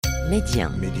Média.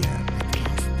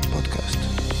 Podcast.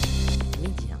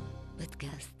 Média.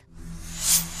 Podcast.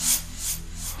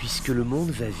 Puisque le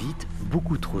monde va vite,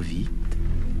 beaucoup trop vite,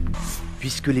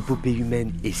 puisque l'épopée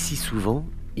humaine est si souvent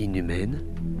inhumaine,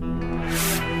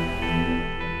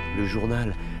 le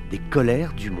journal des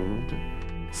colères du monde,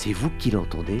 c'est vous qui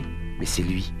l'entendez, mais c'est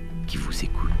lui qui vous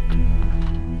écoute.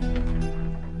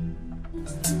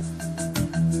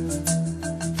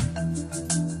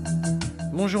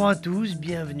 Bonjour à tous,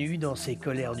 bienvenue dans ces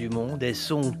colères du monde. Elles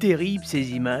sont terribles,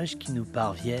 ces images qui nous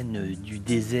parviennent du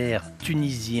désert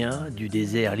tunisien, du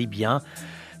désert libyen.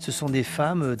 Ce sont des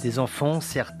femmes, des enfants,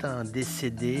 certains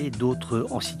décédés, d'autres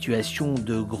en situation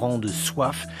de grande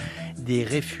soif, des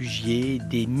réfugiés,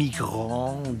 des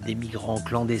migrants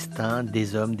clandestins,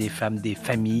 des hommes, des femmes, des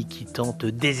familles qui tentent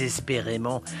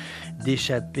désespérément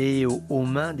d'échapper aux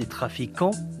mains des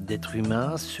trafiquants d'êtres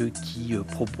humains, ceux qui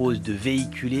proposent de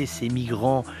véhiculer ces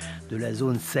migrants de la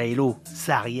zone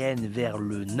sahélo-saharienne vers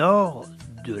le nord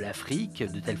de l'Afrique,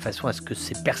 de telle façon à ce que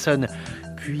ces personnes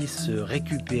puissent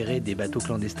récupérer des bateaux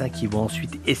clandestins qui vont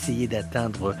ensuite essayer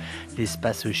d'atteindre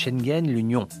l'espace Schengen,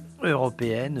 l'Union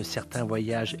européenne. Certains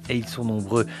voyages, et ils sont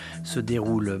nombreux, se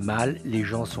déroulent mal. Les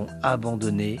gens sont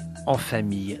abandonnés en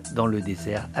famille dans le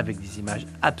désert avec des images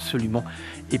absolument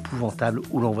épouvantables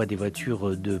où l'on voit des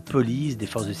voitures de police, des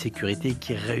forces de sécurité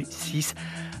qui réussissent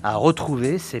à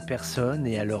retrouver ces personnes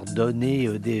et à leur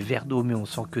donner des verres d'eau, mais on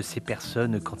sent que ces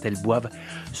personnes, quand elles boivent,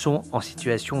 sont en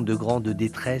situation de grande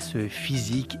détresse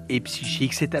physique et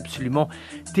psychique. C'est absolument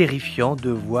terrifiant de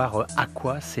voir à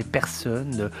quoi ces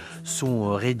personnes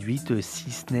sont réduites, si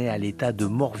ce n'est à l'état de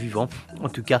mort-vivant. En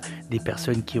tout cas, des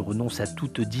personnes qui renoncent à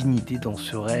toute dignité dans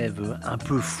ce rêve un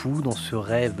peu fou, dans ce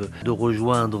rêve de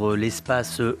rejoindre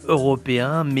l'espace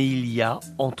européen. Mais il y a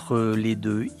entre les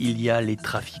deux, il y a les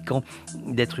trafiquants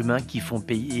d'êtres humains qui font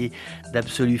payer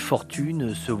d'absolues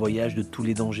fortunes ce voyage de tous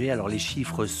les dangers. Alors les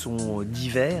chiffres sont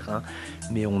divers,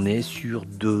 mais on est sur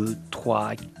 2,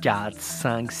 3, 4,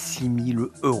 5, 6 000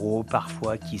 euros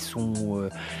parfois qui sont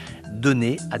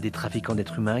donnés à des trafiquants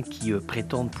d'êtres humains qui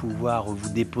prétendent pouvoir vous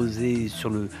déposer sur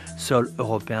le sol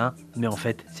européen, mais en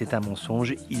fait c'est un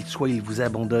mensonge. Soit ils vous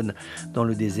abandonnent dans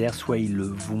le désert, soit ils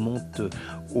vous montent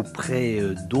auprès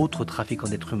d'autres trafiquants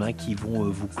d'êtres humains qui vont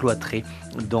vous cloîtrer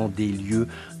dans des lieux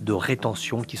de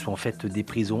rétention qui sont en fait des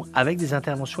prisons avec des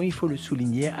interventions, il faut le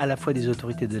souligner, à la fois des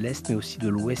autorités de l'Est mais aussi de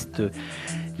l'Ouest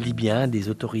libyen, des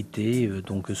autorités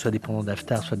donc soit dépendants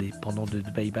d'Haftar, soit dépendants de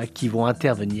Baïba, qui vont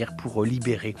intervenir pour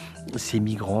libérer ces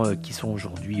migrants qui sont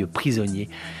aujourd'hui prisonniers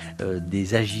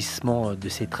des agissements de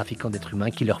ces trafiquants d'êtres humains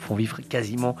qui leur font vivre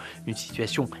quasiment une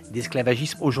situation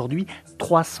d'esclavagisme. Aujourd'hui,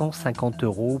 350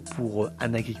 € pour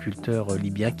un agriculteur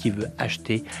libyen qui veut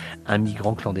acheter un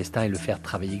migrant clandestin et le faire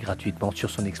travailler gratuitement sur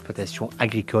son exploitation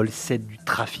agricole. C'est du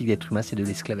trafic d'êtres humains, c'est de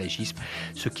l'esclavagisme.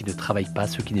 Ceux qui ne travaillent pas,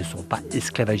 ceux qui ne sont pas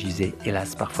esclavagisés,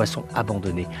 hélas, parfois sont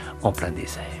abandonnés en plein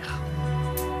désert.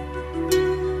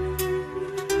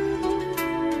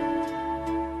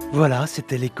 Voilà,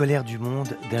 c'était les colères du monde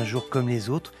d'un jour comme les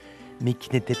autres, mais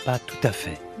qui n'étaient pas tout à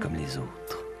fait comme les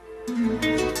autres.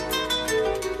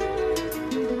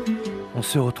 On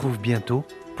se retrouve bientôt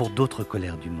pour d'autres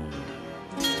colères du monde.